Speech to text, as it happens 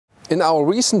In our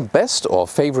recent best or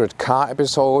favorite car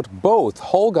episode, both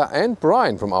Holger and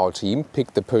Brian from our team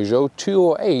picked the Peugeot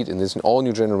 208 in this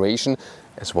all-new generation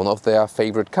as one of their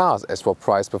favorite cars as for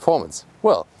price performance.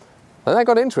 Well, then I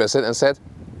got interested and said,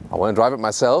 I want to drive it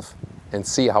myself and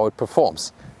see how it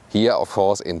performs. Here, of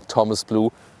course, in Thomas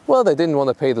Blue, well, they didn't want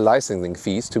to pay the licensing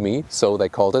fees to me, so they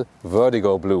called it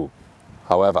Vertigo Blue.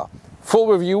 However,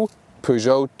 full review,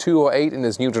 Peugeot 208 in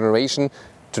this new generation,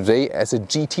 today as a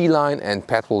GT line and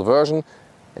petrol version,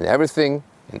 and everything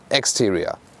in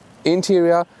exterior,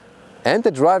 interior and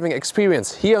the driving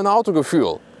experience here on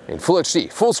Autogefühl in Full HD,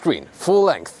 full screen, full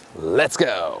length. Let's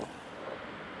go!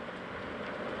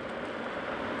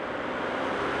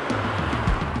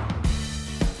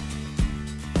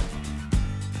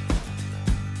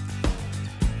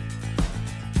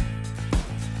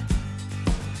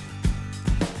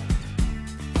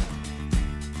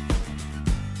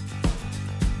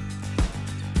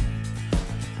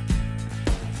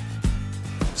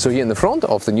 So here in the front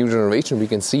of the new generation we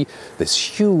can see this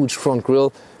huge front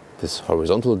grille, this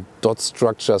horizontal dot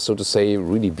structure, so to say,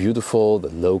 really beautiful. The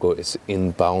logo is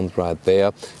inbound right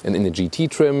there. And in the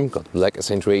GT trim, got black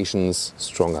accentuations,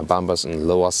 stronger bumpers on the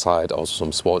lower side, also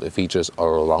some sporty features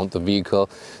all around the vehicle.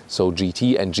 So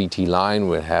GT and GT line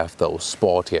will have those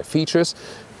sportier features.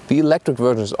 The electric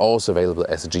version is also available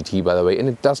as a GT, by the way, and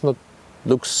it does not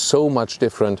look so much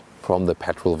different from the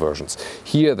petrol versions.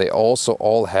 Here they also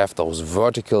all have those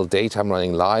vertical daytime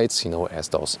running lights, you know, as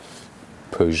those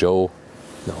Peugeot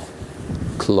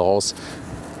claws.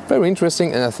 Very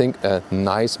interesting, and I think a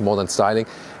nice modern styling.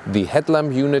 The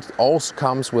headlamp unit also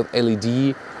comes with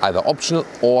LED, either optional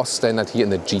or standard here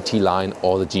in the GT line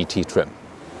or the GT trim.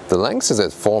 The length is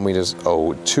at 4 meters 02,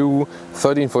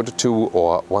 13.42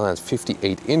 or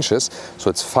 158 inches, so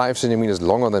it's 5 centimeters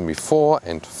longer than before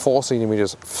and 4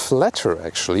 centimeters flatter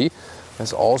actually.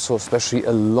 There's also especially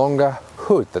a longer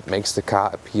hood that makes the car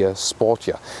appear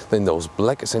sportier. Then those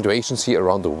black accentuations here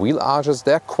around the wheel arches,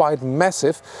 they're quite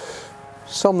massive.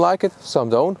 Some like it, some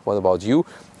don't. What about you?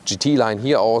 GT line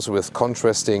here also with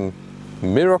contrasting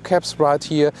mirror caps right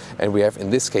here, and we have in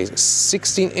this case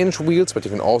 16-inch wheels, but you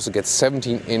can also get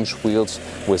 17-inch wheels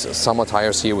with summer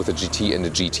tires here with the GT and the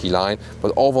GT line.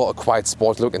 But overall a quite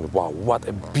sporty look, and wow, what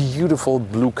a beautiful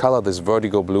blue color, this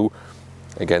Vertigo Blue.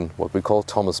 Again, what we call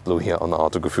Thomas Blue here on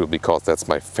Autogefühl, because that's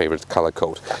my favorite color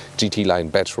code. GT line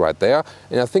badge right there,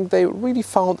 and I think they really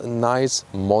found a nice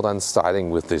modern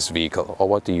styling with this vehicle. Or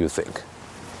what do you think?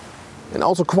 And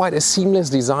also quite a seamless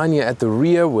design here at the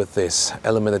rear with this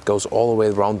element that goes all the way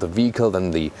around the vehicle.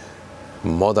 Then the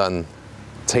modern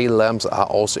tail lamps are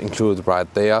also included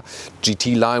right there.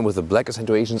 GT line with the black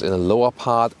accentuations in the lower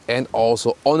part, and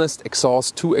also honest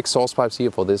exhaust, 2 exhaust pipes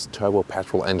here for this turbo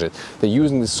petrol engine. They're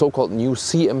using the so-called new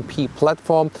CMP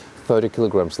platform, 30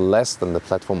 kilograms less than the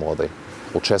platform or the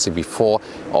whole chassis before,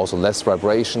 also less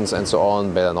vibrations and so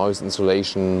on, better noise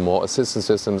insulation, more assistance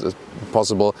systems is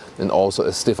possible, and also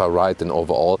a stiffer ride than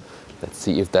overall. Let's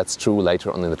see if that's true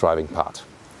later on in the driving part.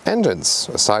 Engines,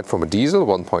 aside from a diesel,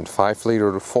 1.5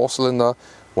 liter 4-cylinder,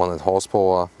 100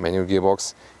 horsepower manual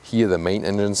gearbox. Here the main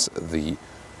engines, the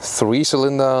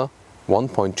 3-cylinder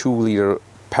 1.2 liter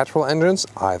petrol engines,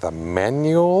 either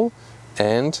manual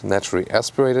and naturally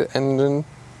aspirated engine,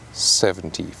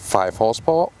 75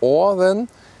 horsepower, or then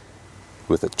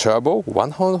with a turbo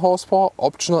 100 horsepower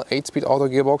optional 8-speed auto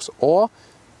gearbox, or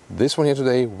this one here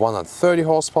today 130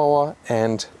 horsepower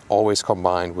and always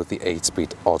combined with the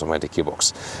 8-speed automatic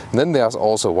gearbox. And then there's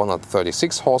also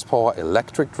 136 horsepower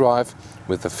electric drive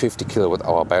with a 50 kilowatt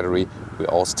hour battery. We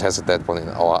also tested that one in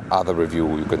our other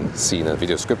review, you can see in the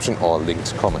video description or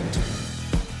linked comment.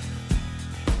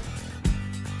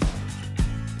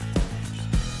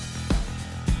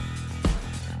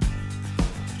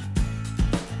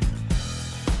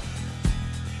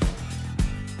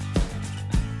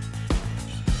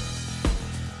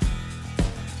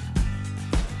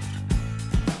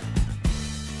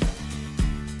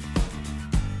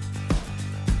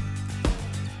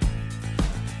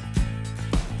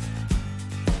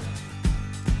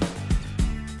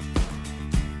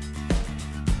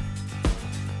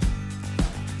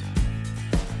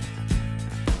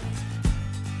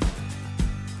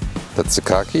 That's the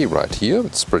car key right here.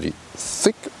 It's pretty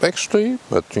thick actually,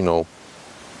 but you know,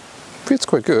 feels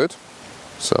quite good.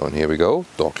 So, and here we go,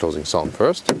 door closing sound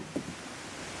first.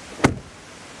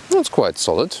 It's quite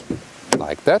solid,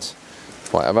 like that.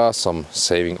 However, some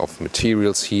saving of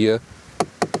materials here.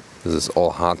 This is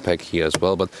all hard pack here as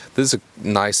well, but this is a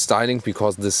nice styling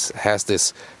because this has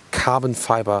this carbon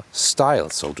fiber style,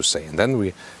 so to say. And then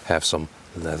we have some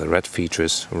leatherette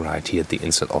features right here at the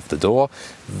inside of the door.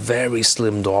 Very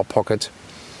slim door pocket.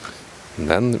 And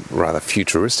then rather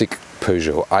futuristic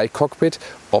Peugeot iCockpit,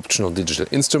 optional digital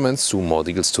instruments, soon more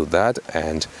details to that,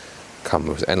 and come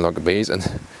with analog base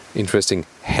and interesting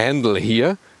handle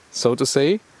here, so to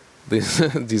say. This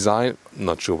design,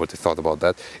 not sure what they thought about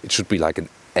that. It should be like an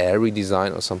airy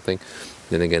design or something.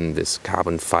 Then again, this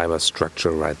carbon fiber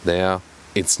structure right there.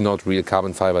 It's not real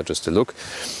carbon fiber, just a look.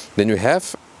 Then you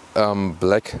have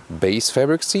black base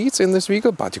fabric seats in this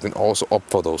vehicle, but you can also opt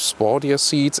for those sportier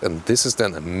seats, and this is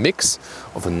then a mix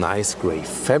of a nice grey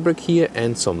fabric here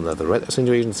and some leatherette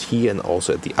accentuations here and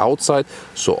also at the outside,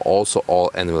 so also all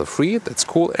animal free. That's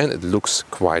cool, and it looks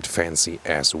quite fancy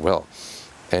as well.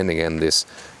 And again, this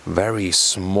very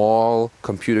small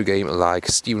computer game like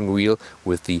steering wheel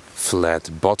with the flat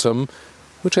bottom,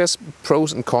 which has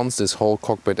pros and cons, this whole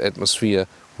cockpit atmosphere.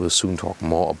 We'll soon talk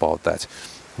more about that.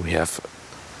 We have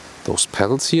those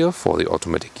pedals here for the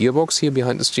automatic gearbox here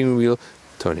behind the steering wheel,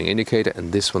 turning indicator,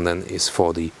 and this one then is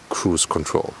for the cruise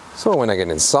control. So when I get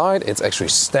inside, it's actually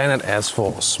standard as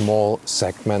for a small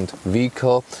segment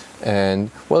vehicle. And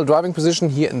well, driving position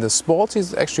here in the Sporty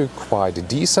is actually quite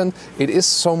decent. It is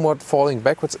somewhat falling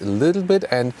backwards a little bit,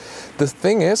 and the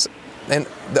thing is, and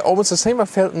almost the same I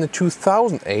felt in the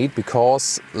 2008,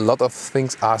 because a lot of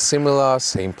things are similar,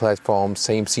 same platform,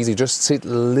 same seats, you just sit a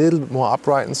little bit more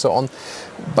upright and so on.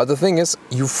 But the thing is,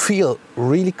 you feel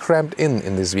really cramped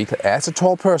in this vehicle as a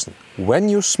tall person. When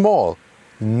you're small,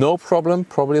 no problem,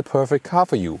 probably a perfect car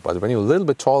for you. But when you're a little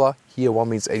bit taller, here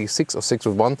 1m86 or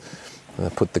 6'1", and I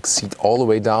put the seat all the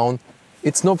way down,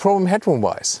 it's no problem headroom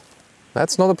wise.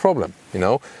 That's not a problem, you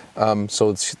know.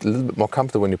 So it's a little bit more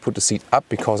comfortable when you put the seat up,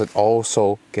 because it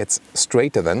also gets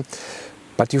straighter then.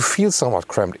 But you feel somewhat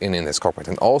cramped in this cockpit.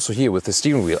 And also here with the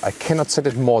steering wheel, I cannot set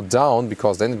it more down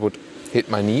because then it would hit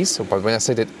my knees. But when I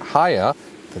set it higher,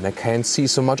 then I can't see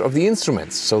so much of the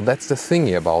instruments. So that's the thing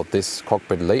here about this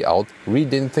cockpit layout. Really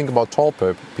didn't think about tall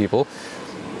people.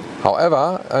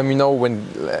 However, you know, when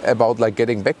about like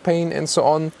getting back pain and so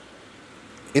on,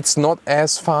 it's not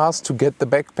as fast to get the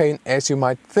back pain as you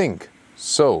might think.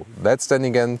 So that's then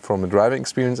again, from a driving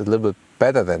experience, a little bit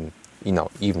better than, you know,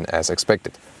 even as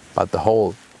expected. But the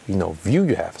whole, you know, view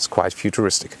you have is quite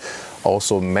futuristic.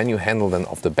 Also menu handle then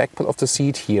of the back part of the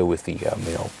seat here with the,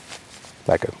 you know,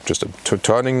 like just a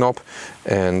turning knob,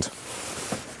 and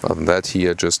other than that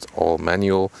here just all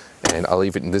manual. And I'll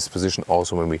leave it in this position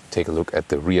also when we take a look at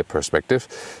the rear perspective.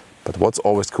 But what's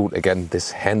always cool, again,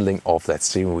 this handling of that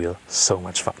steering wheel, so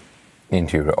much fun.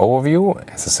 Interior overview,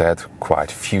 as I said, quite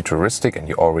futuristic, and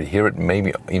you already hear it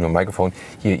maybe in a microphone.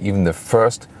 Here even the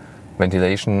first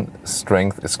ventilation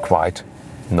strength is quite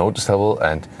noticeable,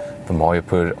 and the more you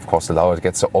put it, of course, the louder it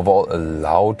gets. So overall a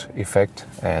loud effect,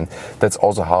 and that's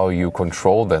also how you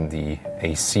control then the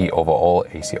AC overall,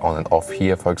 AC on and off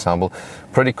here, for example.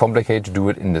 Pretty complicated to do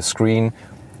it in the screen.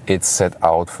 It's set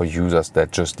out for users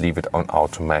that just leave it on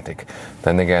automatic.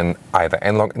 Then again, either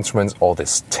analog instruments or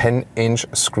this 10-inch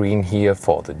screen here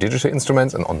for the digital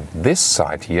instruments. And on this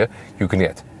side here, you can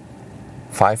get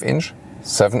 5-inch,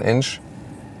 7-inch,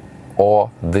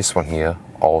 or this one here,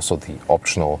 also the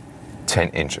optional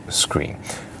 10-inch screen.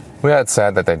 We had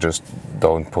said that they just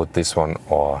don't put this one,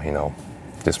 or, you know,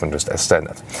 this one just as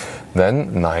standard.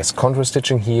 Then nice contrast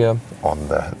stitching here on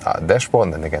the dashboard,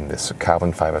 and then again this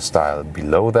carbon fiber style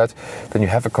below that. Then you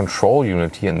have a control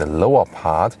unit here in the lower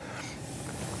part,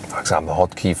 for example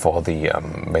hotkey for the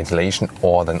ventilation,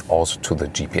 or then also to the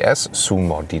GPS. Soon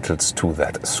more details to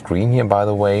that screen here, by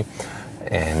the way.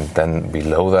 And then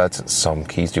below that some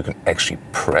keys you can actually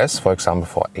press, for example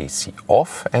for AC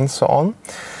off and so on.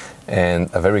 And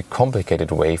a very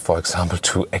complicated way, for example,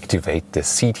 to activate the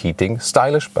seat heating.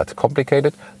 Stylish but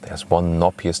complicated. There's one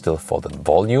knob here still for the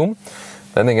volume.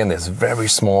 Then again, there's a very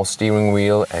small steering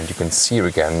wheel, and you can see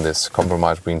again this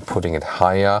compromise between putting it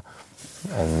higher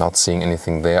and not seeing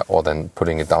anything there, or then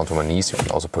putting it down to my knees. You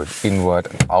can also put it inward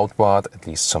and outward, at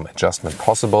least some adjustment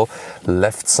possible.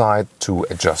 Left side to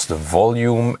adjust the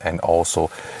volume and also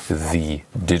the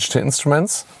digital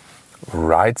instruments.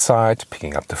 Right side,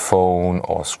 picking up the phone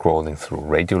or scrolling through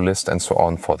radio list and so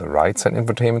on for the right side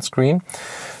infotainment screen.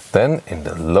 Then in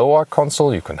the lower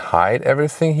console you can hide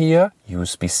everything here.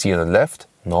 USB-C on the left,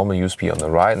 normal USB on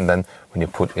the right, and then when you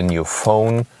put in your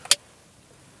phone,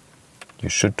 you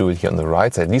should do it here on the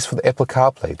right side, at least for the Apple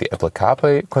CarPlay. The Apple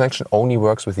CarPlay connection only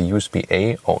works with the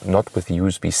USB-A or not with the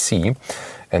USB-C.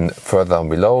 And further down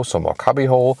below, some more cubby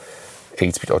hole.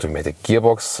 8-speed automatic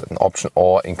gearbox, an option,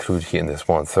 or included here in this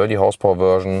 130 horsepower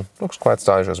version. Looks quite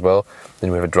stylish as well.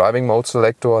 Then we have a driving mode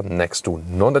selector next to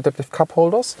non-adaptive cup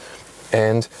holders.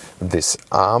 And this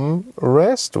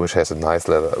armrest, which has a nice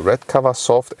leather red cover,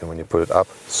 soft, and when you put it up,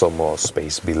 some more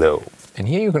space below. And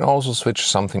here you can also switch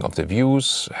something of the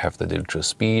views, have the digital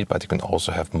speed, but you can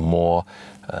also have more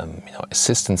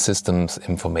assistance systems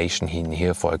information in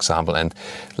here, for example. And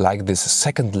like this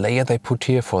second layer they put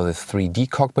here for the 3D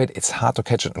cockpit, it's hard to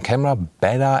catch it on camera,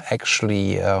 better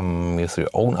actually with your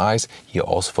own eyes. Here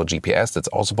also for GPS, that's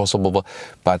also possible.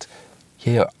 But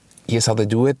here's how they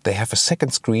do it. They have a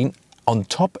second screen on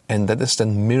top, and that is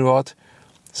then mirrored,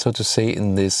 so to say,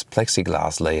 in this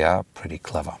plexiglass layer. Pretty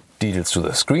clever. Details to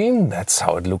the screen, that's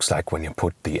how it looks like when you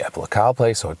put the Apple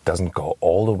CarPlay, so it doesn't go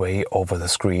all the way over the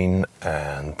screen.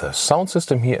 And the sound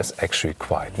system here is actually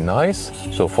quite nice.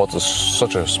 So for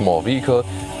such a small vehicle,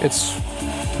 it's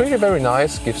really very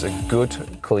nice, gives a good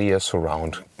clear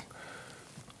surround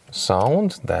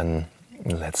sound. Then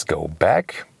let's go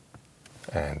back,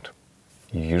 and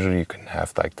usually you can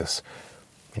have like this,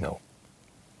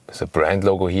 there's a brand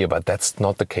logo here, but that's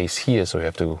not the case here, so you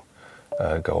have to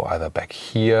go either back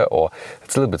here, or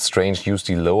it's a little bit strange, use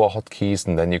the lower hotkeys,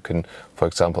 and then you can, for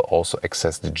example, also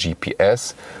access the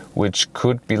GPS, which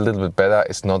could be a little bit better.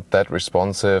 It's not that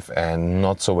responsive and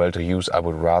not so well to use. I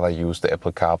would rather use the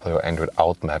Apple CarPlay or Android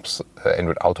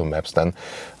Auto Maps then.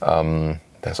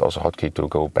 There's also a hotkey to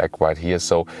go back right here.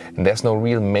 So, and there's no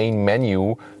real main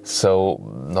menu, so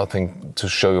nothing to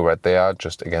show you right there.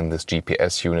 Just again, this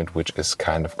GPS unit, which is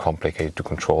kind of complicated to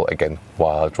control again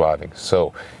while driving.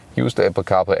 So use the Apple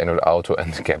CarPlay, Android Auto,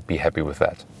 and be happy with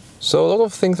that. So a lot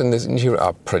of things in this interior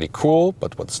are pretty cool,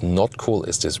 but what's not cool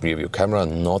is this rear view camera,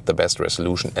 not the best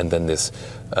resolution, and then this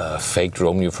fake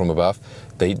drone view from above.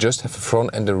 They just have a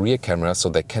front and a rear camera, so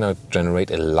they cannot generate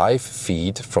a live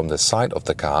feed from the side of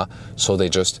the car. So they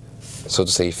just, so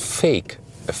to say, fake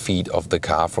a feed of the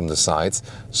car from the sides.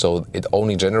 So it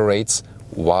only generates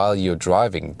while you're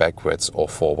driving backwards or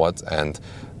forwards, and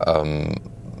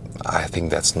I think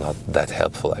that's not that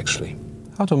helpful actually.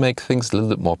 How to make things a little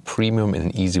bit more premium in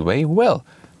an easy way? Well,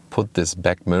 put this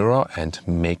back mirror and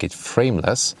make it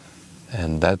frameless,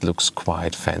 and that looks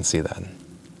quite fancy then.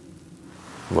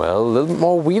 Well, a little bit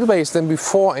more wheelbase than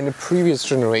before in the previous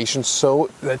generation, so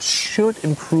that should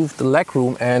improve the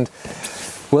legroom, and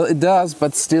well, it does,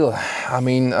 but still, I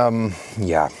mean,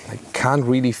 yeah, I can't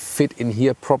really fit in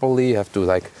here properly. I have to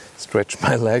like stretch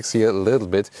my legs here a little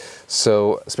bit,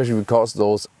 so especially because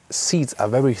those seats are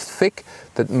very thick,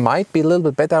 that might be a little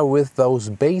bit better with those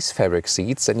base fabric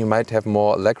seats, then you might have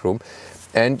more legroom.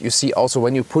 And you see also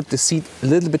when you put the seat a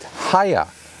little bit higher,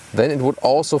 then it would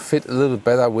also fit a little bit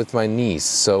better with my knees.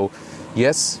 So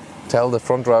yes, tell the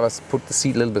front drivers, put the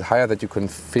seat a little bit higher that you can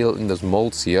fill in those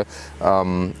molds here.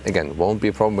 Again, won't be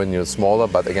a problem when you're smaller,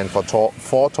 but again, for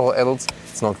tall adults,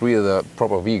 it's not really the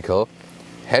proper vehicle.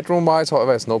 Headroom wise,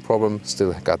 however, it's no problem,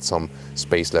 still got some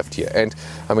space left here. And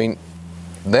I mean,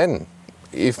 then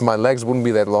if my legs wouldn't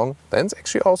be that long, then it's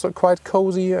actually also quite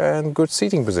cozy and good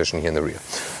seating position here in the rear.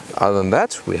 Other than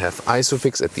that, we have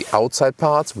ISOFIX at the outside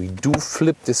parts. We do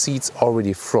flip the seats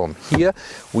already from here.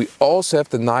 We also have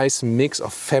the nice mix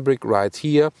of fabric right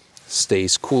here.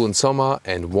 Stays cool in summer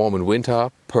and warm in winter,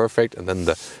 perfect. And then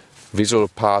the visual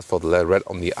part for the red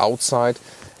on the outside.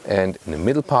 And in the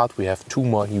middle part, we have two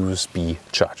more USB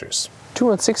chargers.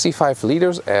 265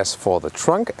 liters as for the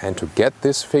trunk, and to get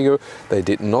this figure they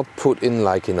did not put in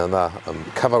like another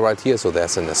cover right here, so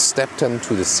there's an step-ton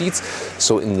to the seats.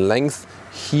 So in length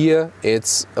here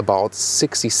it's about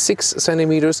 66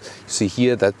 centimeters. You see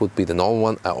here that would be the normal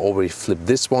one. I already flipped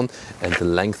this one, and the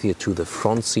length here to the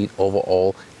front seat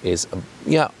overall is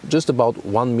just about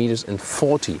 1 meters and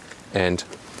 40, and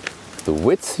the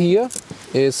width here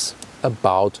is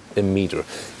about a meter.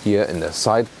 Here in the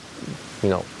side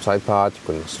part, you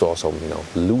can store some,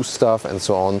 loose stuff and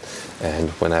so on. And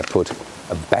when I put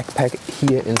a backpack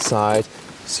here inside,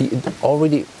 see, it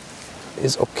already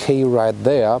is okay right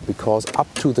there, because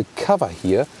up to the cover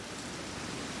here,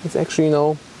 it's actually,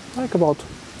 like about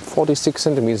 46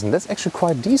 centimeters, and that's actually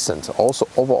quite decent also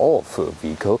overall for a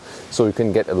vehicle. So you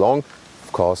can get along,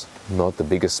 of course, not the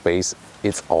biggest space.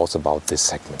 It's also about this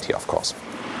segment here, of course.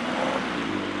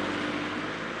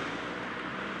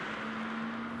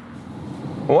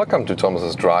 Welcome to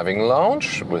Thomas's Driving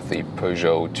Lounge with the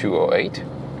Peugeot 208.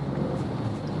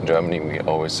 In Germany we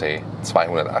always say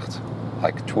 208,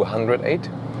 like 208.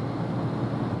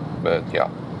 But yeah,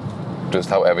 just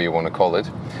however you want to call it.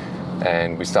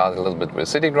 And we started a little bit with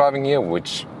city driving here,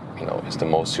 which is the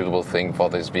most suitable thing for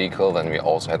this vehicle. Then we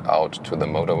also head out to the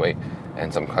motorway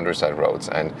and some countryside roads.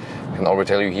 And I can already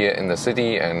tell you, here in the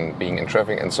city and being in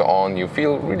traffic and so on, you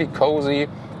feel really cozy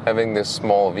having this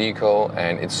small vehicle,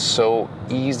 and it's so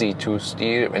easy to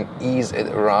steer and ease it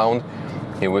around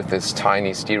here with this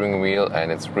tiny steering wheel,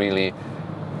 and it's really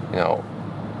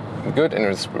good in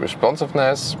its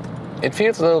responsiveness. It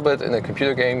feels a little bit in a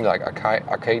computer game like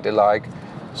arcade-like.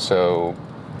 So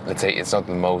let's say it's not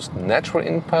the most natural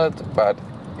input, but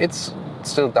it's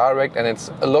still direct and it's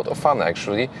a lot of fun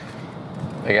actually.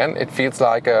 Again, it feels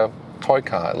like a toy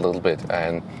car a little bit,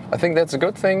 and I think that's a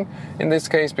good thing in this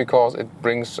case because it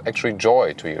brings actually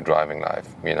joy to your driving life,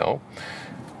 you know.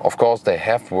 Of course, they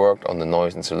have worked on the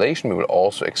noise insulation. We will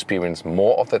also experience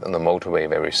more of that on the motorway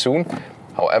very soon.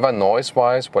 However,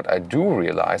 noise-wise, what I do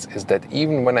realize is that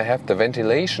even when I have the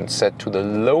ventilation set to the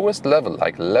lowest level,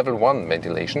 like level 1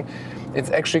 ventilation, it's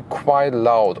actually quite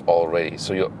loud already.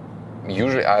 So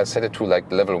usually I set it to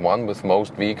like level 1 with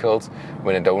most vehicles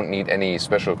when I don't need any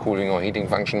special cooling or heating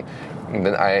function, and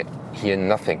then I hear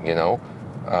nothing, you know.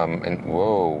 And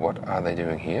whoa, what are they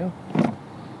doing here?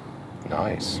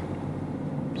 Nice.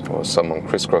 So someone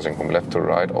crisscrossing from left to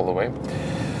right all the way.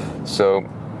 So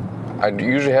I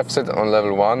usually have set on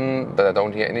level 1 that I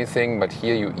don't hear anything, but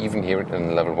here you even hear it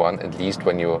in level 1, at least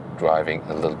when you're driving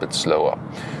a little bit slower.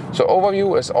 So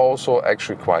overview is also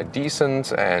actually quite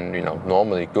decent and, you know,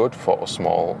 normally good for a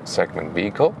small segment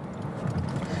vehicle.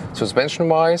 Suspension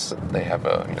wise, they have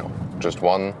a, you know, just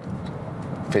one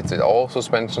fits it all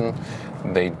suspension.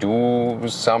 They do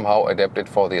somehow adapt it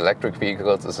for the electric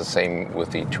vehicles. It's the same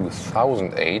with the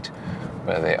 2008,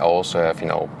 where they also have, you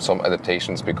know, some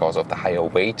adaptations because of the higher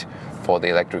weight for the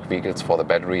electric vehicles for the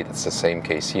battery. It's the same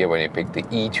case here when you pick the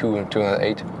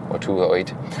E208 or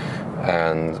 208.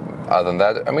 And other than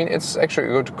that, I mean, it's actually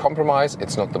a good compromise.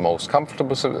 It's not the most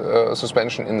comfortable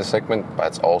suspension in the segment, but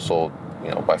it's also,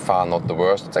 you know, by far not the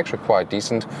worst. It's actually quite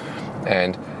decent.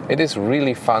 And it is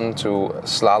really fun to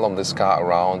slalom this car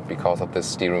around because of this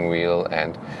steering wheel,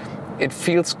 and it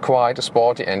feels quite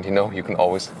sporty, and you know, you can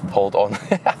always hold on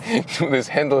to this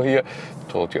handle here. I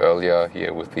told you earlier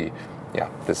here with the, yeah,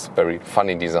 this very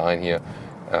funny design here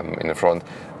in the front.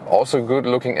 Also good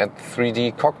looking at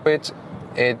 3D cockpit.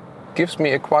 It gives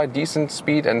me a quite decent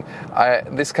speed, and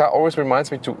this car always reminds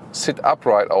me to sit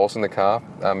upright also in the car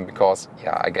because,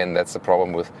 yeah, again, that's the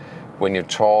problem with when you're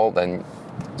tall, then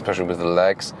especially with the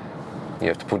legs, you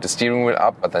have to put the steering wheel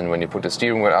up, but then when you put the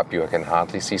steering wheel up, you can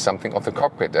hardly see something of the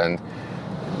cockpit. And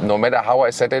no matter how I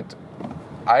set it,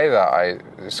 either I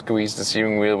squeeze the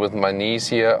steering wheel with my knees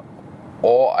here,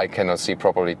 or I cannot see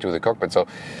properly to the cockpit. So,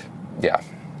 yeah,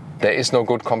 there is no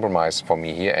good compromise for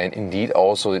me here. And indeed,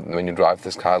 also, when you drive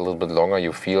this car a little bit longer,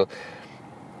 you feel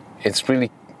it's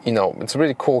really, you know, it's a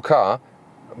really cool car,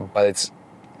 but it's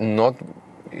not,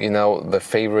 you know, the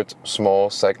favorite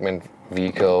small segment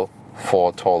vehicle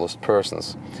for tallest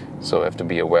persons. So you have to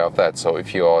be aware of that. So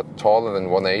if you're taller than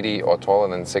 180 or taller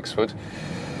than 6 foot,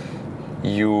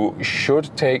 you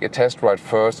should take a test ride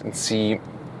first and see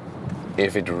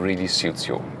if it really suits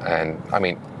you. And I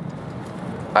mean,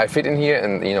 I fit in here,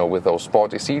 and you know, with those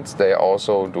sporty seats, they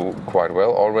also do quite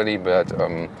well already, but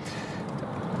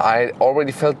I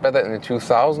already felt better in the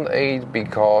 2008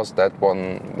 because that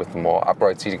one with more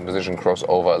upright seating position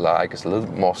crossover alike is a little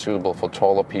bit more suitable for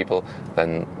taller people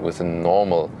than with a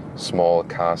normal small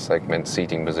car segment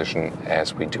seating position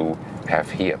as we do have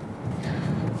here.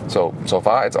 So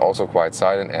far it's also quite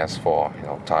silent as for, you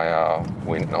know, tire,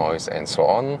 wind noise and so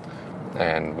on,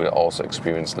 and we'll also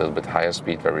experience a little bit higher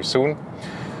speed very soon.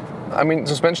 I mean,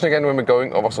 suspension again, when we're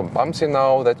going over some bumps here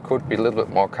now, that could be a little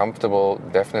bit more comfortable,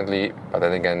 definitely. But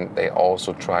then again, they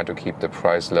also try to keep the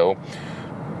price low.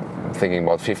 Thinking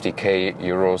about 50k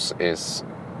euros is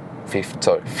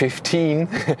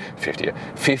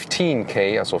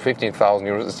 15k, so 15,000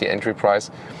 euros is the entry price.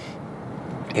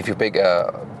 If you pick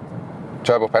a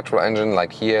turbo petrol engine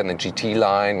like here in the GT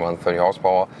line, 130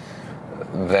 horsepower,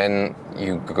 then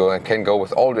you can go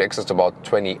with all the extras to about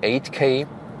 28k.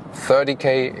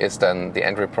 30k is then the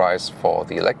entry price for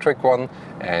the electric one,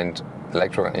 and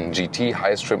electric in GT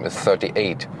highest trim is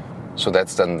 38. So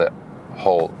that's then the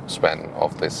whole span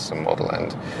of this model,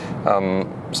 and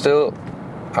still,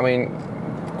 I mean,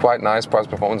 quite nice price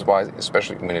performance wise,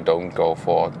 especially when you don't go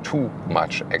for too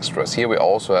much extras. Here we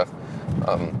also have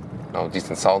a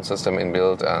decent sound system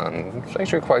inbuilt, and it's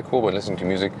actually quite cool when listening to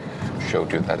music.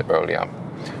 Showed you that earlier.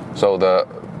 So the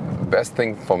best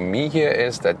thing for me here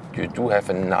is that you do have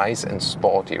a nice and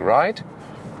sporty ride,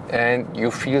 and you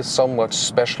feel somewhat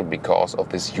special because of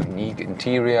this unique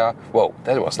interior. Whoa,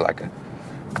 that was like a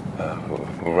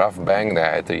rough bang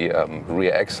there at the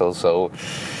rear axle. So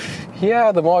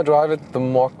yeah, the more I drive it, the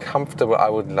more comfortable I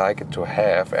would like it to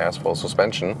have. As for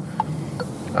suspension,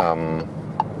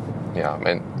 yeah,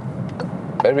 and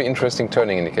very interesting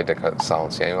turning indicator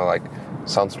sounds. Yeah, you know, like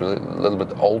sounds a little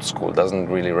bit old school. Doesn't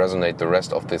really resonate the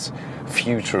rest of this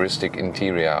futuristic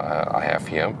interior I have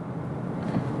here.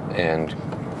 And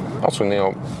also, you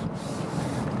know,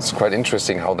 It's quite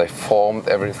interesting how they formed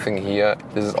everything here.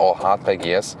 This is all hardback,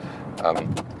 yes.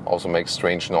 Also makes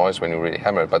strange noise when you really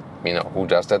hammer it, but you know, who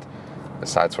does that?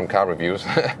 Aside from car reviews.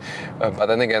 But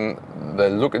then again, the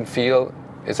look and feel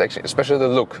is actually, especially the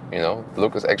look, you know, the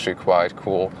look is actually quite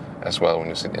cool as well when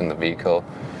you sit in the vehicle.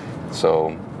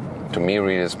 So to me,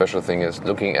 really the special thing is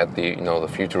looking at the, you know, the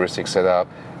futuristic setup,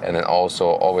 and then also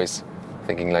always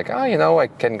thinking like, you know, I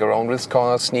can go around this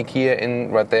corner, sneak here in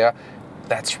right there.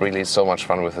 That's really so much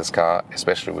fun with this car,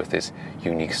 especially with this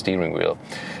unique steering wheel.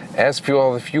 As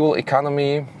for the fuel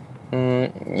economy,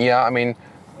 yeah, I mean,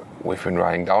 we've been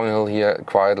riding downhill here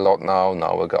quite a lot now.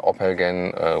 Now we'll go uphill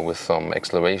again with some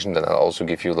acceleration. Then I'll also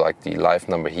give you like the live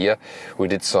number here. We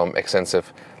did some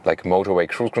extensive like motorway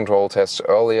cruise control tests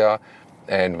earlier,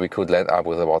 and we could land up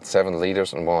with about 7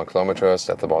 liters and 100 kilometers.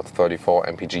 That's about 34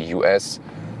 mpg US.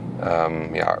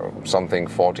 Yeah, something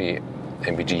 40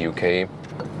 mpg UK.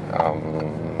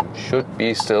 Should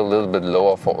be still a little bit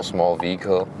lower for a small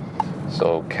vehicle.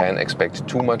 So can't expect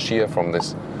too much here from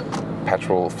this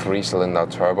petrol 3-cylinder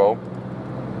turbo.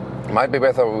 Might be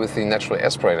better with the naturally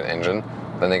aspirated engine.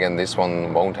 Then again, this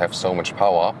one won't have so much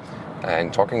power.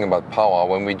 And talking about power,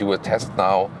 when we do a test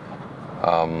now,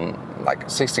 like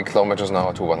 60 kilometers an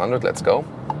hour to 100, let's go.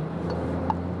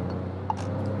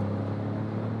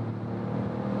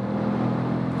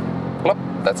 Plop,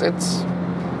 that's it.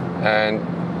 And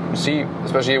you see,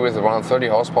 especially with the 130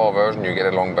 horsepower version, you get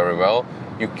along very well.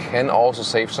 You can also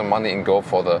save some money and go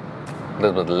for the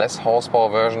little bit less horsepower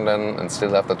version then, and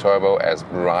still have the turbo as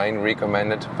Brian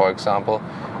recommended, for example.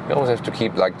 You always have to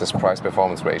keep like this price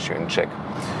performance ratio in check.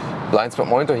 Blind spot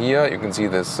monitor here, you can see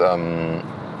this, it's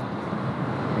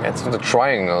not a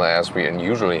triangle as we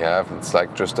usually have, it's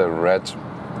like just a red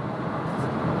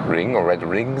ring or red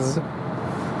rings.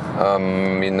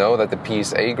 You know that the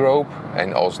PSA group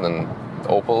and also then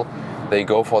Opel, they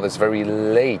go for this very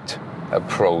late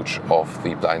approach of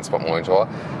the blind spot monitor.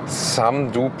 Some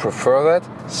do prefer that,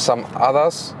 some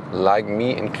others, like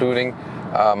me including,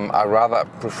 I rather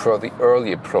prefer the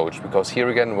early approach, because here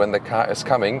again, when the car is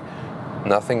coming,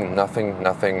 nothing,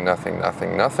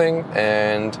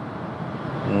 and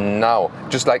now,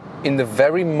 just like in the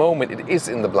very moment it is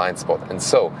in the blind spot. And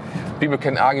so people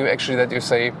can argue actually that you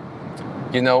say,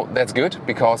 you know, that's good,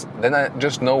 because then I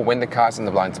just know when the car is in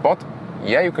the blind spot.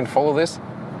 Yeah, you can follow this,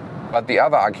 but the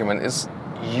other argument is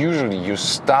usually you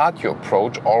start your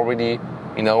approach already,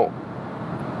 you know,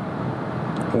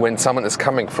 when someone is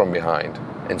coming from behind,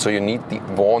 and so you need the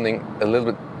warning a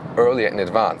little bit earlier in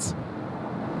advance.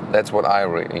 That's what I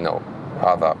really, you know,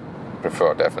 rather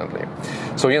prefer, definitely.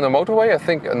 So here on the motorway, I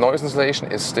think noise insulation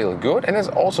is still good, and it's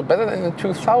also better than in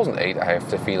 2008, I have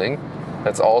the feeling.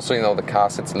 That's also, you know, the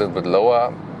car sits a little bit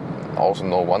lower, also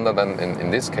no wonder than in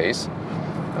this case.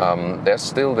 There's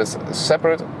still this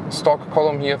separate stock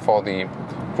column here for the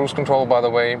cruise control, by the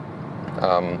way.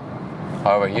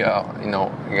 However, here, you know,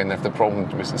 again, I have the problem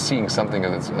with seeing something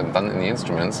that's done in the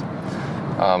instruments.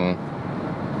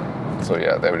 So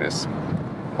yeah, there it is.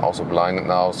 Also blinded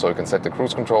now, so you can set the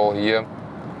cruise control here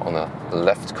on the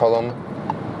left column,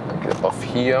 get off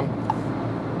here,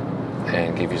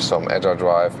 and give you some agile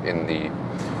drive in the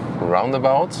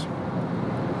roundabout.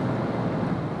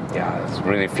 Yeah, it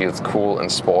really feels cool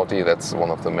and sporty. That's one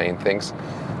of the main things.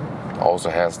 Also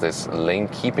has this lane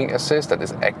keeping assist that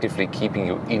is actively keeping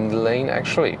you in the lane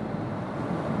actually.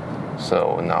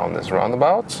 So now in this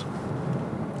roundabout,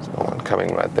 there's no one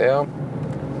coming right there.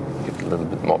 Give it a little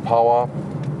bit more power.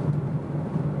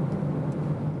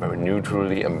 Very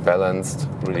neutrally and balanced,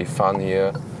 really fun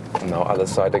here. And now other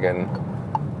side again,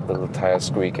 little tire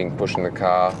squeaking, pushing the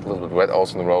car, a little bit wet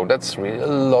also on the road. That's really a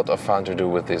lot of fun to do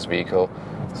with this vehicle.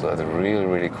 So that's really,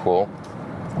 really cool.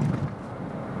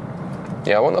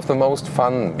 Yeah, one of the most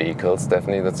fun vehicles,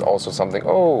 definitely. That's also something,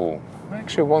 oh, I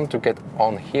actually want to get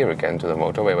on here again to the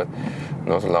motorway, but I'm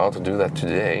not allowed to do that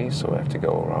today, so I have to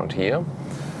go around here.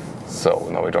 So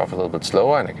now we drive a little bit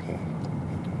slower, and I can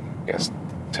guess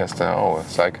test now. Oh,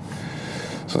 it's like,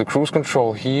 so the cruise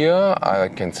control here, I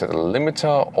can set a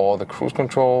limiter or the cruise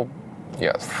control.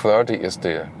 Yeah, 30 is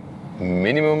the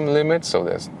minimum limit, so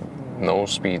there's no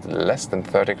speed less than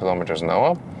 30 kilometers an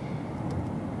hour.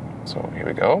 So here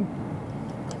we go.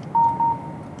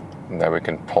 And there we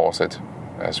can pause it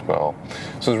as well.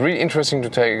 So it's really interesting to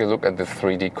take a look at the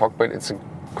 3D cockpit. It's a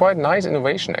quite nice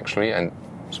innovation actually, and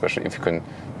especially if you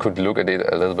could look at it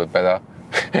a little bit better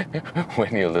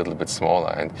when you're a little bit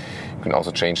smaller. And you can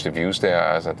also change the views there,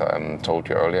 as I told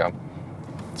you earlier.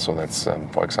 So that's,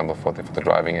 for example, for the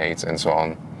driving aids and so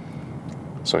on.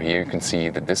 So here you can see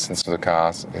the distance to the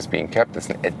cars is being kept. It's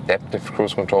an adaptive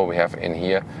cruise control we have in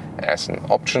here as an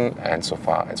option, and so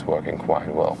far it's working quite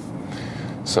well.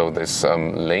 So this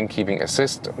lane keeping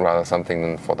assist, rather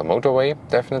something for the motorway,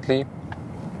 definitely.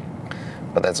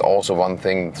 But that's also one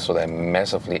thing, so they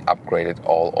massively upgraded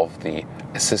all of the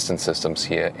assistance systems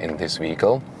here in this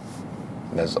vehicle.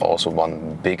 That's also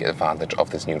one big advantage of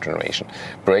this new generation.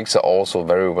 Brakes are also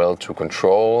very well to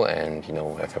control, and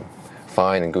have a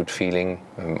fine and good feeling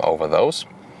over those.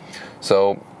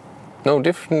 So no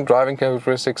different driving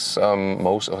characteristics.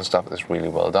 Most of the stuff is really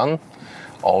well done.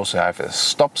 Also have a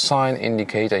stop sign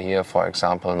indicator here, for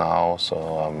example, now.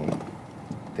 So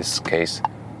this case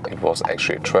it was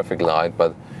actually a traffic light,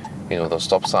 but those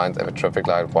stop signs have a traffic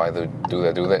light. Why do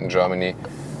they do that in Germany?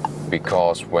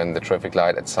 Because when the traffic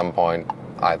light at some point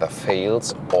either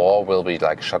fails or will be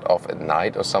like shut off at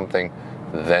night or something,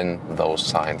 then those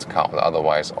signs count.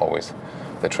 Otherwise, always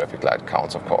the traffic light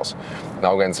counts, of course.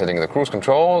 Now again, setting the cruise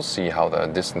control, see how the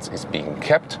distance is being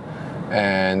kept.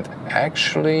 And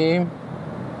actually,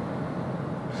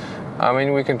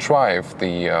 we can try if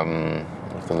the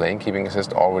lane keeping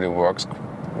assist already works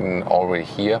already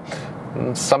here.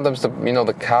 Sometimes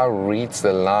the car reads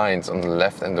the lines on the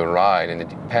left and the right, and it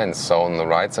depends. So on the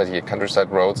right side here, countryside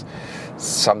roads,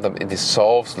 sometimes it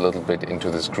dissolves a little bit into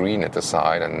this green at the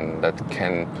side, and that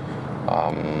can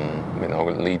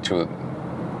lead to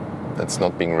that's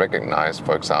not being recognized,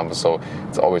 for example. So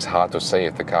it's always hard to say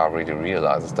if the car really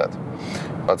realizes that.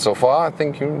 But so far, I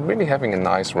think you're really having a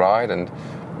nice ride, and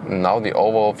now the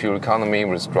overall fuel economy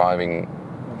was driving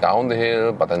down the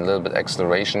hill, but then a little bit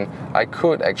acceleration. I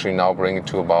could actually now bring it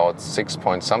to about 6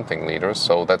 point something liters,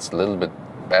 so that's a little bit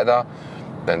better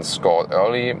than scored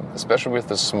early. Especially with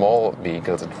the small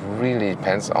vehicles, it really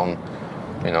depends on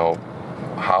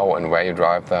how and where you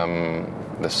drive them.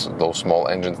 Those small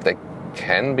engines, they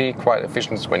can be quite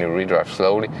efficient when you really drive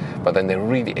slowly, but then they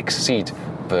really exceed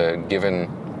the given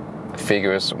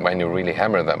figures when you really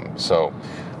hammer them. So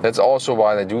that's also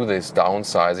why they do this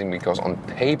downsizing, because on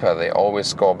paper they always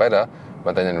score better,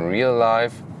 but then in real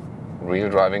life, real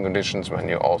driving conditions, when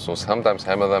you also sometimes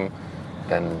hammer them,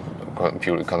 then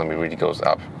fuel economy really goes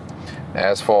up.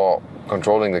 As for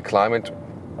controlling the climate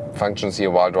functions here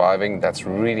while driving, that's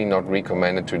really not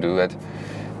recommended to do that.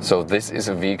 So this is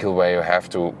a vehicle where you have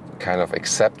to kind of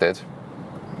accept it,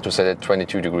 to set it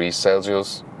 22 degrees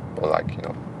Celsius, or like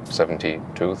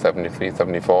 72, 73,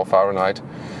 74 Fahrenheit,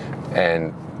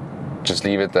 and just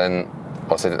leave it then,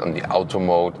 or set it on the auto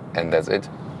mode, and that's it.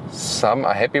 Some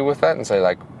are happy with that and say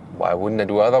like, why wouldn't I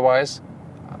do otherwise?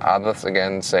 Others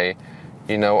again say,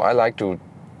 I like to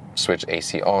switch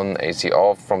AC on, AC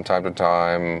off from time to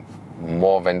time,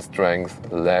 more vent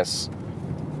strength, less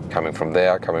coming from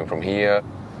there, coming from here,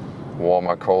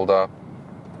 warmer, colder.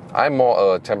 I'm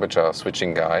more a temperature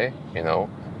switching guy,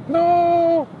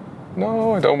 No,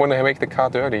 I don't want to make the car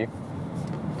dirty.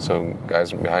 So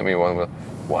guys behind me wonder,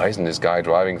 why isn't this guy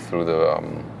driving through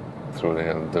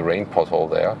the rain pothole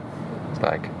there? It's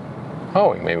like,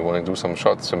 oh, you maybe want to do some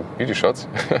shots, some beauty shots.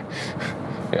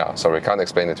 Yeah, sorry, can't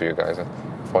explain it to you guys.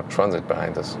 Ford Transit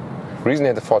behind us. Recently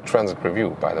had the Ford Transit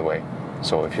review, by the way.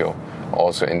 So if you're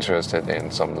also interested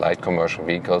in some light commercial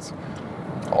vehicles,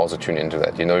 also tune into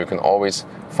that. You can always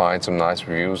find some nice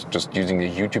reviews just using the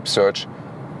YouTube search,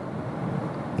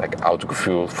 like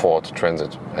Autogefühl Ford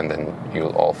Transit, and then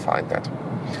you'll all find that.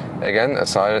 Again, a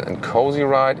silent and cozy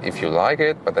ride if you like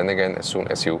it, but then again, as soon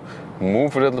as you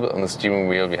move a little bit on the steering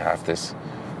wheel, we have this,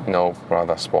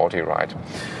 rather sporty ride.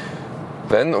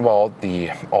 Then about the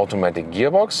automatic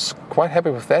gearbox, quite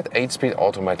happy with that. 8-speed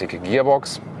automatic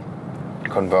gearbox,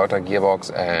 converter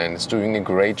gearbox, and it's doing a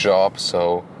great job.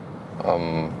 So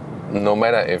no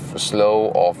matter if slow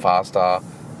or faster,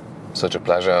 such a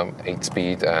pleasure,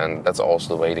 8-speed, and that's also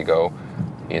the way to go.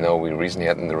 We recently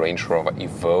had in the Range Rover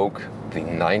Evoque the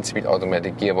 9-speed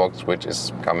automatic gearbox, which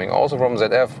is coming also from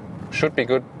ZF. Should be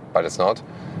good, but it's not.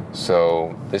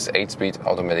 So this 8-speed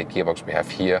automatic gearbox we have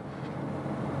here,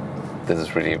 this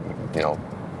is really,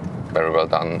 very well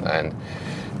done, and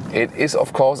it is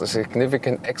of course a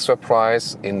significant extra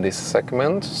price in this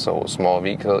segment. So a small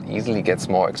vehicle easily gets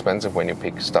more expensive when you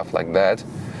pick stuff like that.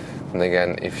 And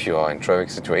again, if you are in traffic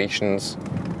situations,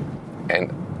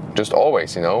 and just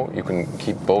always, you can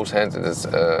keep both hands at this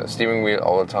steering wheel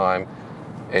all the time.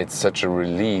 It's such a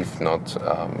relief not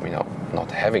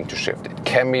having to shift. It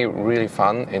can be really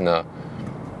fun in a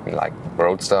like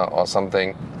Roadster or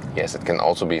something. Yes, it can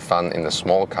also be fun in a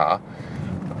small car,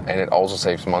 and it also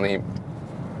saves money.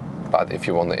 But if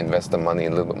you want to invest the money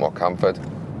in a little bit more comfort,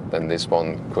 then this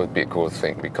one could be a cool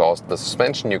thing, because the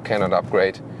suspension you cannot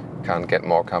upgrade, can't get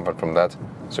more comfort from that,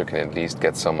 so you can at least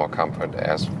get some more comfort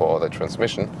as for the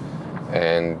transmission,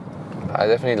 and I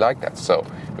definitely like that. So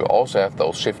You also have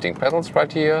those shifting pedals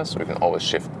right here, so you can always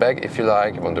shift back if you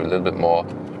like. You want to do a little bit more,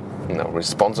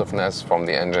 responsiveness from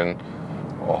the engine,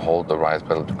 or hold the right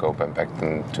pedal to go back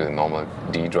to the normal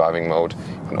D driving mode.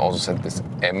 You can also set this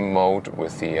M mode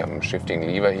with the shifting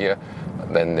lever here.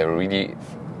 Then it really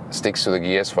sticks to the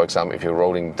gears. For example, if you're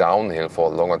rolling downhill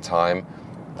for a longer time,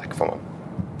 like from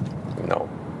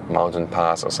a mountain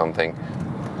pass or something,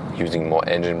 using more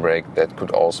engine brake, that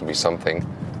could also be something.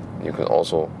 You can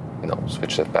also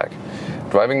switch that back.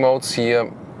 Driving modes here,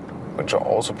 which are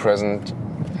also present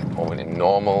already in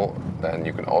normal. Then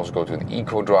you can also go to the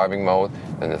eco driving mode.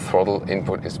 Then the throttle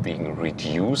input is being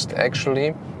reduced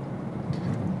actually.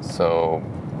 So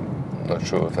not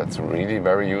sure if that's really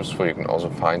very useful. You can also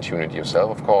fine tune it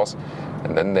yourself, of course.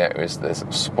 And then there is this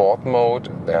sport mode.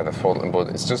 There the throttle input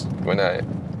is just when I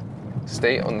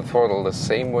stay on the throttle the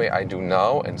same way I do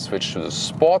now and switch to the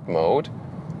sport mode,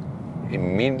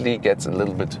 immediately gets a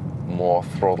little bit more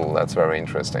throttle. That's very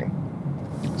interesting.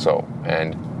 So,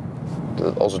 and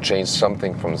it'll also change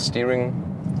something from the steering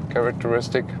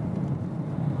characteristic.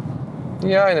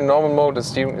 Yeah, in the normal mode the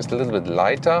steering is a little bit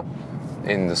lighter.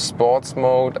 In the sports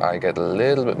mode I get a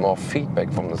little bit more feedback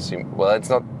from the steering. Well, it's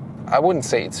not, I wouldn't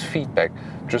say it's feedback,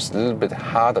 just a little bit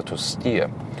harder to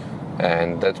steer.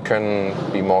 And that can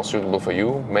be more suitable for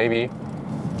you, maybe.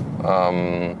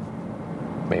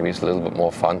 Maybe it's a little bit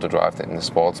more fun to drive in the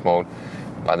sports mode.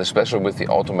 But especially with the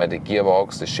automatic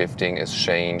gearbox, the shifting is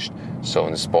changed. So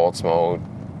in the sports mode,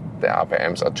 the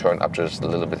RPMs are turned up just a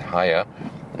little bit higher.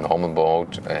 In normal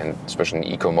mode, and especially in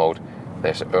eco mode,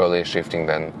 there's earlier shifting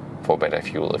than for better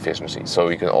fuel efficiency. So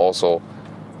you can also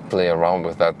play around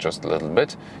with that just a little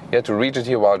bit. You have to reach it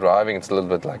here while driving. It's a little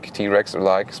bit like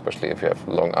T-Rex-like, especially if you have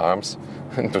long arms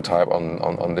to type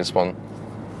on this one.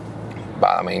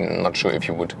 But I mean, not sure if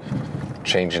you would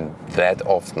change it that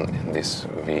often in this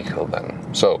vehicle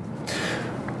then. So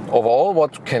overall,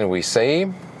 what can we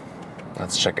say?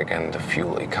 Let's check again the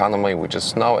fuel economy, which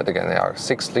is now at again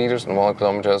 6 liters and 1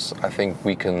 kilometers. I think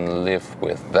we can live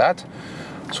with that.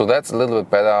 So that's a little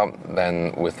bit better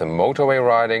than with the motorway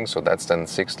riding. So that's then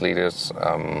 6 liters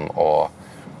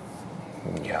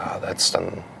that's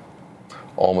then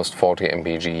almost 40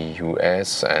 mpg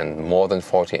US and more than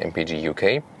 40 mpg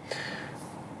UK.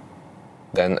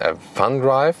 Then a fun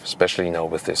drive, especially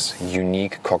with this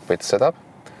unique cockpit setup.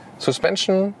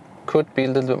 Suspension could be a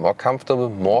little bit more comfortable,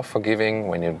 more forgiving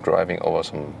when you're driving over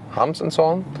some humps and so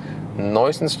on.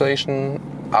 Noise insulation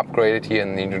upgraded here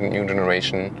in the new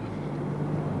generation.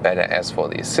 Better as for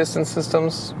the assistance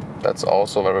systems, that's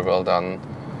also very well done.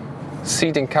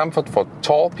 Seating comfort for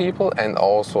tall people, and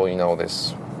also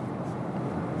this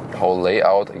whole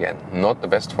layout, again, not the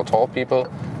best for tall people.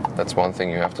 That's one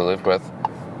thing you have to live with.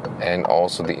 And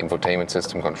also the infotainment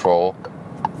system control.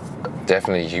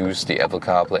 Definitely use the Apple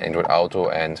CarPlay, Android Auto,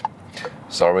 and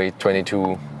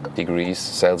 22 degrees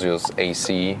Celsius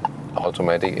AC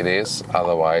automatic it is.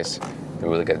 Otherwise it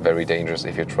will get very dangerous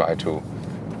if you try to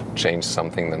change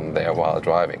something then there while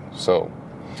driving. So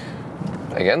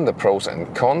again, the pros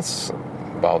and cons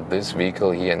about this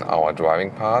vehicle here in our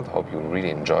driving part. Hope you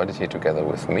really enjoyed it here together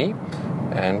with me.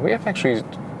 And we have actually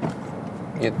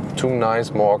 2 nice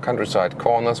more countryside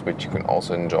corners which you can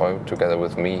also enjoy together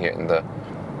with me here in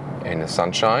the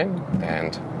sunshine.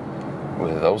 And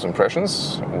with those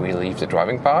impressions we leave the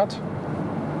driving part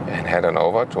and head on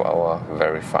over to our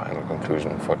very final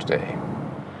conclusion for today.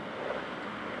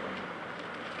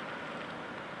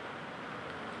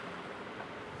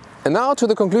 And now to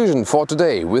the conclusion for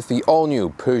today with the all-new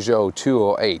Peugeot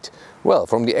 208. Well,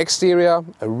 from the exterior,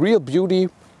 a real beauty,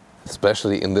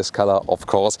 especially in this color, of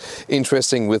course.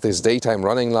 Interesting with this daytime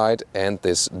running light and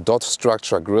this dot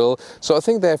structure grille. So I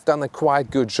think they've done a quite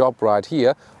good job right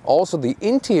here. Also, the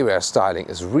interior styling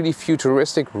is really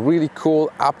futuristic, really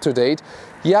cool, up to date.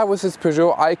 Yeah, with this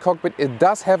Peugeot iCockpit, it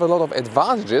does have a lot of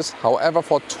advantages. However,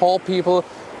 for tall people,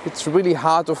 it's really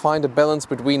hard to find a balance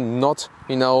between not,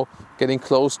 getting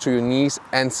close to your knees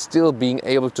and still being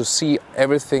able to see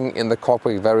everything in the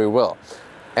cockpit very well.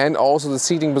 And also the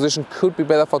seating position could be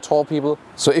better for tall people.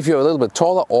 So if you're a little bit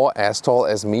taller or as tall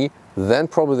as me, then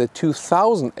probably the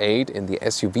 2008 in the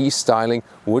SUV styling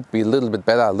would be a little bit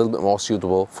better, a little bit more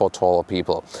suitable for taller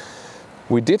people.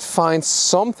 We did find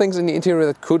some things in the interior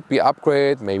that could be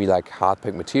upgraded, maybe like hard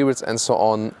pack materials and so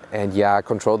on. And yeah,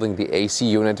 controlling the AC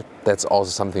unit, that's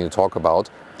also something to talk about.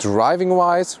 Driving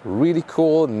wise, really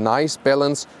cool, nice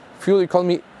balance. Fuel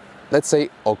economy, let's say,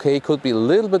 okay, could be a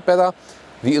little bit better.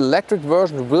 The electric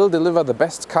version will deliver the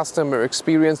best customer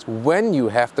experience when you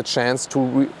have the chance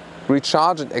to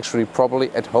recharge it actually properly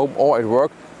at home or at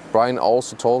work. Brian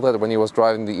also told that when he was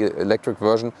driving the electric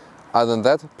version. Other than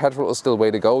that, petrol is still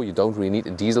way to go. You don't really need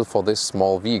a diesel for this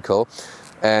small vehicle.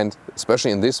 And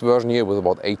especially in this version here with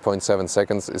about 8.7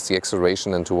 seconds is the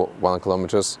acceleration into 1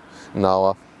 kilometers an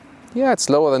hour. Yeah, it's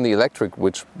slower than the electric,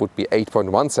 which would be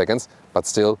 8.1 seconds, but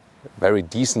still very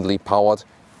decently powered.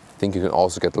 I think you can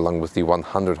also get along with the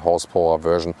 100 horsepower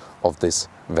version of this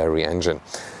very engine.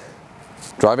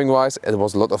 Driving wise, it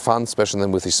was a lot of fun, especially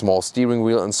then with the small steering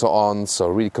wheel and so on. So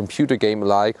really computer game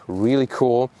like, really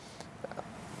cool.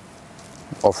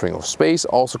 Offering of space,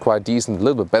 also quite decent, a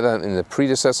little bit better than in the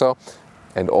predecessor.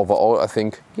 And overall, I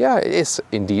think, yeah, it is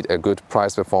indeed a good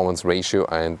price-performance ratio,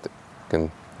 and can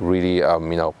really,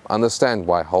 understand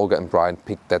why Holger and Brian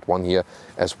picked that one here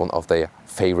as one of their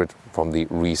favorite from the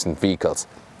recent vehicles.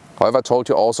 However, I told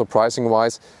you also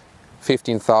pricing-wise,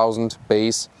 15,000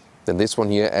 base. Then this one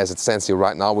here, as it stands here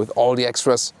right now, with all the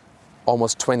extras,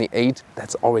 almost 28.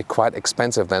 That's already quite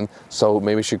expensive then. So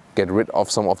maybe we should get rid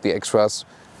of some of the extras.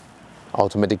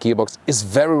 Automatic gearbox is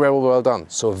very, very well done.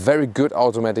 So a very good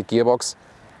automatic gearbox.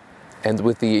 And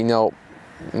with the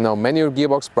manual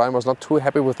gearbox, Brian was not too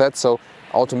happy with that. So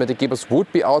automatic gearbox would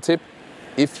be our tip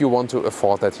if you want to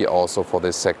afford that here also for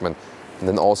this segment. And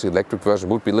then also the electric version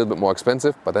would be a little bit more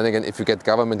expensive. But then again, if you get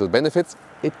governmental benefits,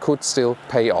 it could still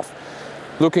pay off.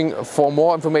 Looking for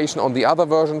more information on the other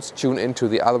versions, tune into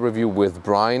the other review with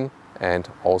Brian and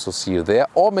also see you there,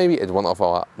 or maybe at one of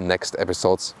our next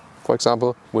episodes. For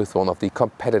example, with one of the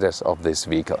competitors of this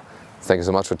vehicle. Thank you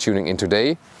so much for tuning in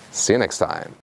today. See you next time.